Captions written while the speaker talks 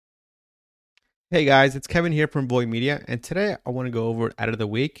Hey guys, it's Kevin here from Voy Media, and today I want to go over ad of the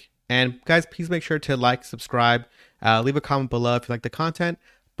week. And guys, please make sure to like, subscribe, leave a comment below if you like the content.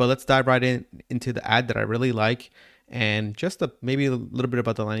 But let's dive right into the ad that I really like, and just maybe a little bit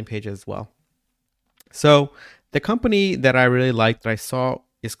about the landing page as well. So the company that I really liked that I saw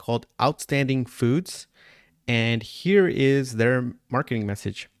is called Outstanding Foods, and here is their marketing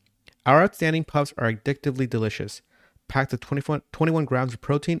message. Our outstanding puffs are addictively delicious, packed with 21 grams of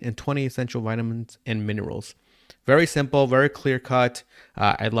protein and 20 essential vitamins and minerals. Very simple, very clear cut.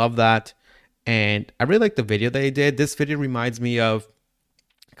 I love that. And I really like the video they did. This video reminds me of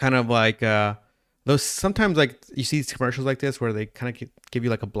kind of like those sometimes like you see these commercials like this where they kind of give you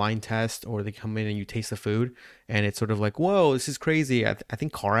like a blind test, or they come in and you taste the food and it's sort of like, whoa, this is crazy. I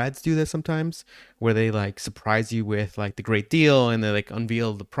think car ads do this sometimes, where they like surprise you with like the great deal and they like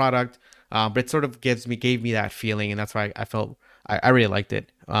unveil the product. But it sort of gave me that feeling, and that's why I felt I really liked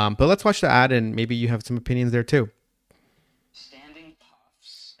it. But let's watch the ad, and maybe you have some opinions there too. Standing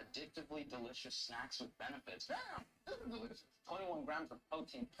puffs, addictively delicious snacks with benefits. Damn, this is delicious. 21 grams of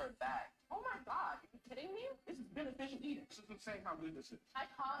protein per bag. Oh my God, are you kidding me? This is beneficial eating. This is insane how good this is. I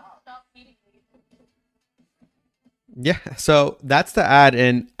can't stop eating these. Yeah, so that's the ad,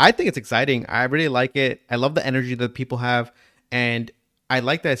 and I think it's exciting. I really like it. I love the energy that people have, and I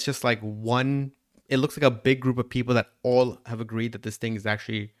like that it's just like one. It looks like a big group of people that all have agreed that this thing is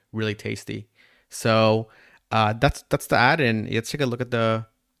actually really tasty. So that's the ad, and let's take a look at the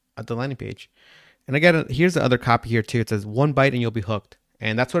landing page. And again, here's the other copy here too. It says one bite and you'll be hooked.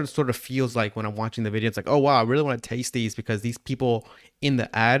 And that's what it sort of feels like when I'm watching the video. It's like, oh wow, I really want to taste these because these people in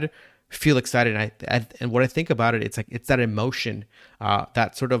the ad feel excited. And what I think about it, it's like it's that emotion,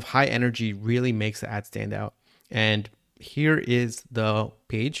 that sort of high energy really makes the ad stand out. And here is the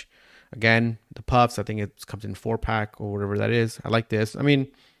page. Again, the puffs. I think it comes in 4 pack or whatever that is. I like this. I mean,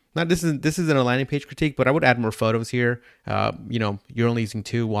 not this isn't a landing page critique, but I would add more photos here. You're only using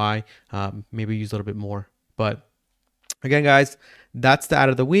two. Why? Maybe use a little bit more. But again, guys, that's the ad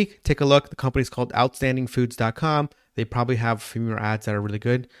of the week. Take a look. The company's called OutstandingFoods.com. They probably have a few more ads that are really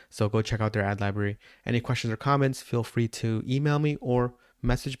good, so go check out their ad library. Any questions or comments, feel free to email me or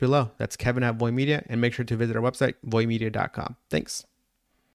message below. That's Kevin at Voy Media, and make sure to visit our website, voymedia.com. Thanks.